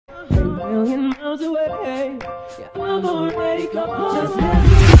million miles away. Yeah, I'm already gone.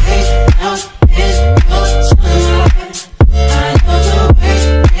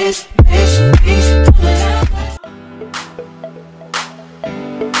 Just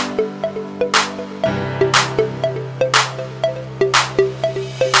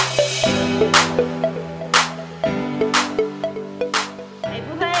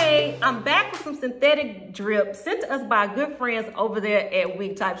I'm back with some synthetic drip sent to us by good friends over there at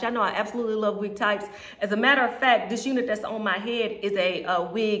Wigtypes. Y'all know I absolutely love Wigtypes. As a matter of fact, this unit that's on my head is a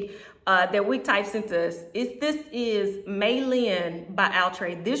wig that Wigtypes sent to us. This is Maylin by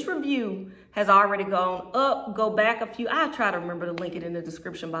Outre. This review has already gone up. Go back a few. I'll try to remember to link it in the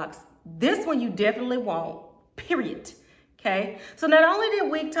description box. This one you definitely want, period. Okay, so not only did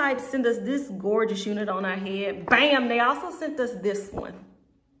Wigtypes send us this gorgeous unit on our head, bam, they also sent us this one.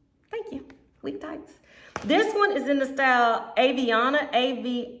 Thank you, Wigtypes. This one is in the style AVIANNA,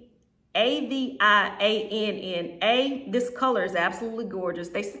 A-V-I-A-N-N-A. This color is absolutely gorgeous.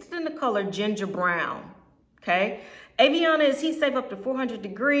 They sent it in the color ginger brown, okay? AVIANNA is heat safe up to 400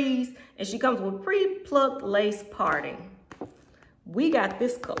 degrees, and she comes with pre-plucked lace parting. We got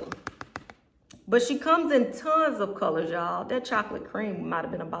this color, but she comes in tons of colors, y'all. That chocolate cream might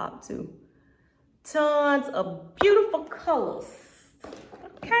have been a bop too. Tons of beautiful colors.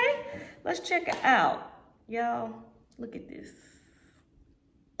 Okay, let's check it out. Y'all, look at this.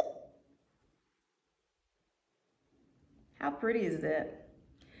 How pretty is that?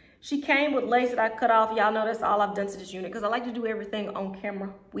 She came with lace that I cut off. Y'all know that's all I've done to this unit because I like to do everything on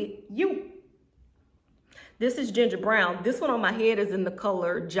camera with you. This is ginger brown. This one on my head is in the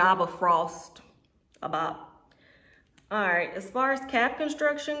color Java Frost. All right, as far as cap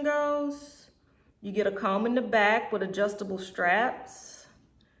construction goes, you get a comb in the back with adjustable straps.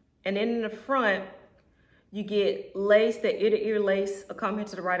 And then in the front, you get lace, that ear-to-ear lace, a comb here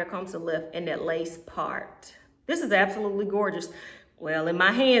to the right, a comb to the left, and that lace part. This is absolutely gorgeous. Well, in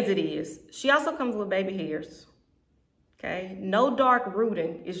my hands it is. She also comes with baby hairs, okay? No dark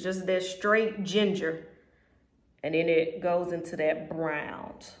rooting, it's just that straight ginger. And then it goes into that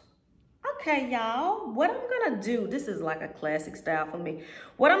brown. Okay, y'all, what I'm gonna do, this is like a classic style for me.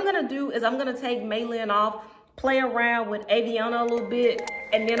 What I'm gonna do is I'm gonna take Maylin off, play around with AVIANNA a little bit,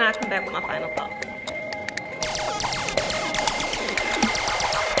 and then I'll come back with my final thoughts.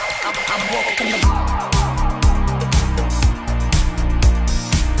 I'm walking the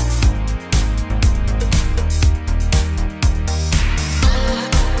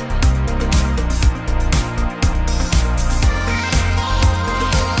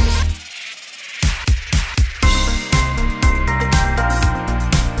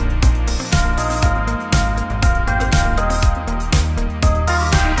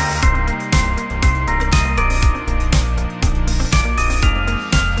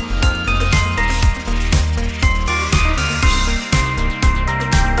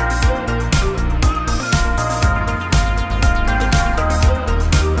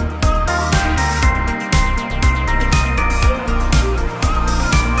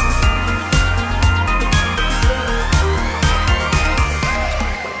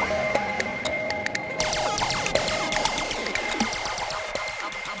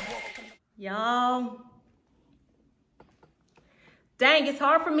y'all, dang, it's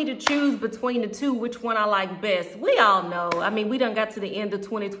hard for me to choose between the two, which one I like best. We all know, I mean, we done got to the end of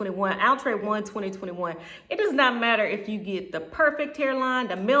 2021. Outre won 2021. It does not matter if you get the perfect hairline,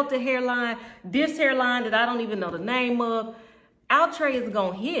 the melted hairline, this hairline that I don't even know the name of. Outre is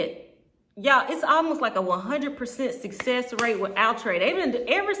gonna hit. Y'all, it's almost like a 100% success rate with Outre. They've been,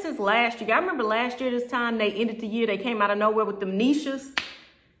 ever since last year, I remember last year this time, they ended the year, they came out of nowhere with them niches.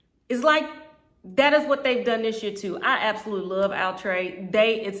 It's like, that is what they've done this year too. I absolutely love Outre.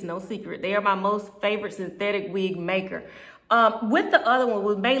 It's no secret, they are my most favorite synthetic wig maker. With the other one,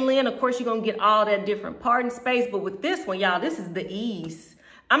 with Maylin, of course, you're gonna get all that different parting space, but with this one, y'all, this is the ease.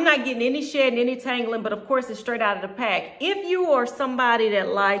 I'm not getting any shedding, any tangling, but of course, it's straight out of the pack. If you are somebody that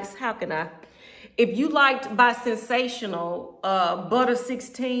likes, if you liked by Sensational, Butter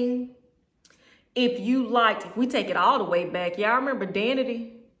 16, if you liked, if we take it all the way back, y'all remember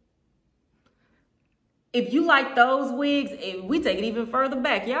Danity? If you like those wigs, we take it even further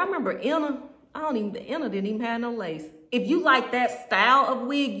back. Y'all remember Inna? Inna didn't even have no lace. If you like that style of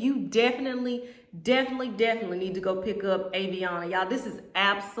wig, you definitely need to go pick up AVIANNA. Y'all, this is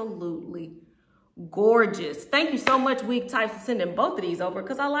absolutely gorgeous. Thank you so much, Wigtypes, for sending both of these over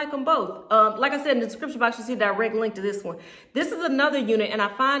because I like them both. Like I said, in the description box, you see a direct link to this one. This is another unit, and I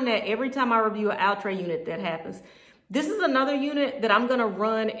find that every time I review an Outre unit, that happens. This is another unit that I'm going to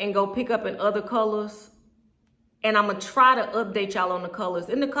run and go pick up in other colors And I'm going to try to update y'all on the colors.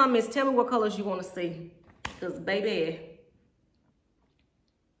 In the comments, tell me what colors you want to see. Because, baby.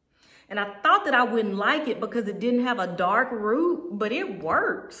 And I thought that I wouldn't like it because it didn't have a dark root. But it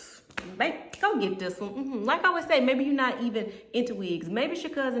works. Babe, go get this one. Like I always say, maybe you're not even into wigs. Maybe it's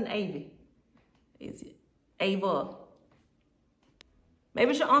your cousin Avie. Is it? Ava.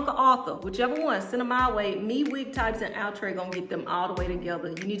 Maybe it's your Uncle Arthur. Whichever one. Send them my way. Me, Wigtypes, and Outre going to get them all the way together.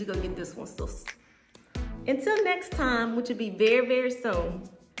 You need to go get this one, sis. Until next time, which will be very, very soon.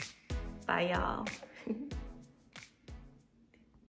 Bye, y'all.